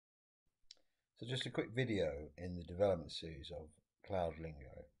So just a quick video in the development series of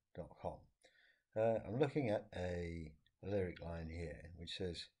cloudlingo.com. I'm looking at a lyric line here which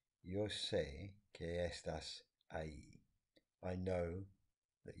says, Yo sé que estás ahí. I know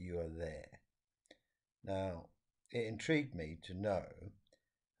that you are there. Now, it intrigued me to know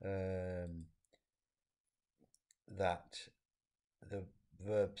that the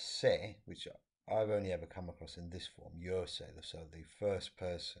verb sé, which I've only ever come across in this form, yo sé, so the first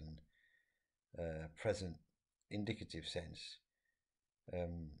person present indicative sense,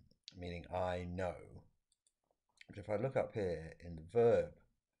 meaning I know. But if I look up here in the verb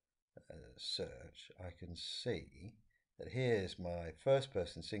search, I can see that here's my first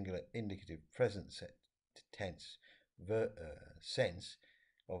person singular indicative present tense sense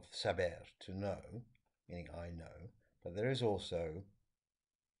of saber, to know, meaning I know, but there is also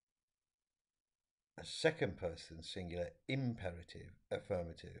a second person singular imperative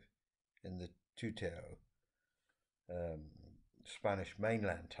affirmative in the tuteo Spanish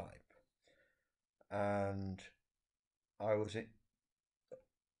mainland type, and I was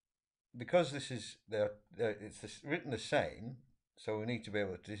because this is it's written the same, so we need to be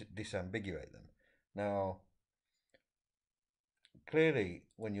able to disambiguate them. Now, clearly,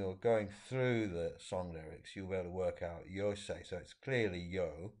 when you're going through the song lyrics, you'll be able to work out yo sé, so it's clearly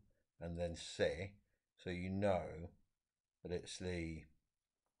yo and then sé, so you know that it's the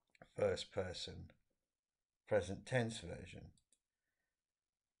first person present tense version.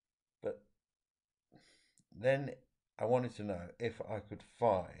 But then I wanted to know if I could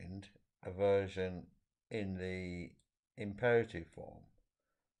find a version in the imperative form.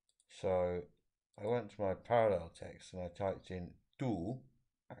 So I went to my parallel text and I typed in tú,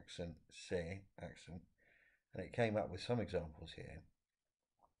 accent, sé, accent, and it came up with some examples here.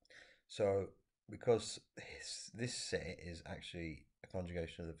 So because this sé is actually a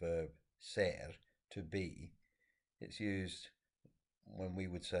conjugation of the verb ser, to be, it's used when we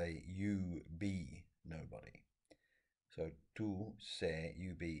would say you be nobody. So tú sé,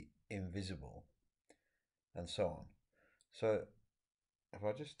 you be invisible, and so on. So if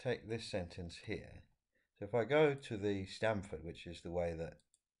I just take this sentence here, so if I go to the Stanford, which is the way that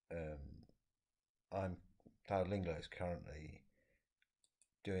CloudLingo is currently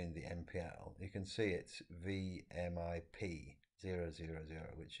doing the NPL, you can see it's VMIP 000,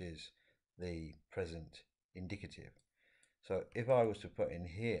 which is the present indicative. So if I was to put in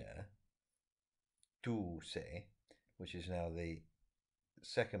here tú sé, which is now the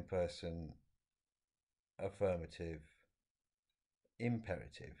second person affirmative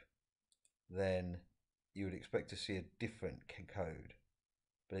imperative, then you would expect to see a different code,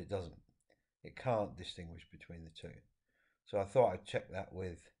 but it doesn't. It can't distinguish between the two. So I thought I'd check that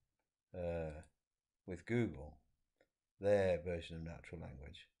with Google, their version of natural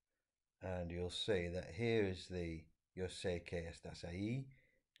language, and you'll see that here is the yo sé que estás ahí,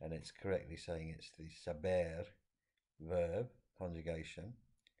 and it's correctly saying it's the saber verb conjugation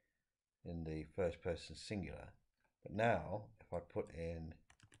in the first person singular. But now, if I put in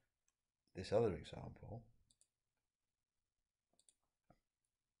this other example,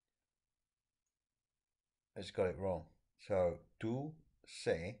 it's got it wrong. So tú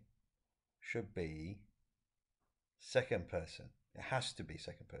sé should be second person. It has to be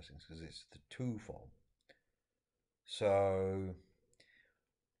second person because it's the tú form. So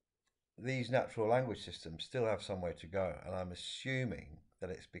these natural language systems still have somewhere to go, and I'm assuming that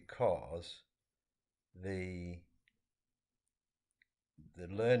it's because the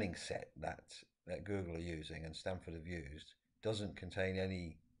learning set that Google are using and Stanford have used doesn't contain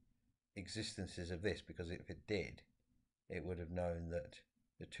any existences of this, because if it did, it would have known that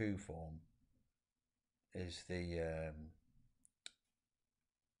the tú form is the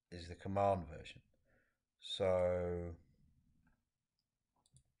command version. So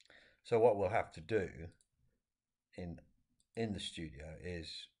what we'll have to do in the studio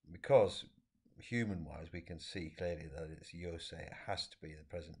is, because human-wise we can see clearly that it's yo sé, it has to be the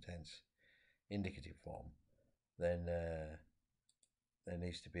present tense indicative form, then there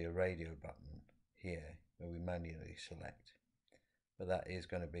needs to be a radio button here where we manually select. But that is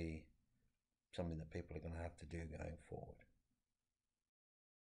going to be something that people are going to have to do going forward.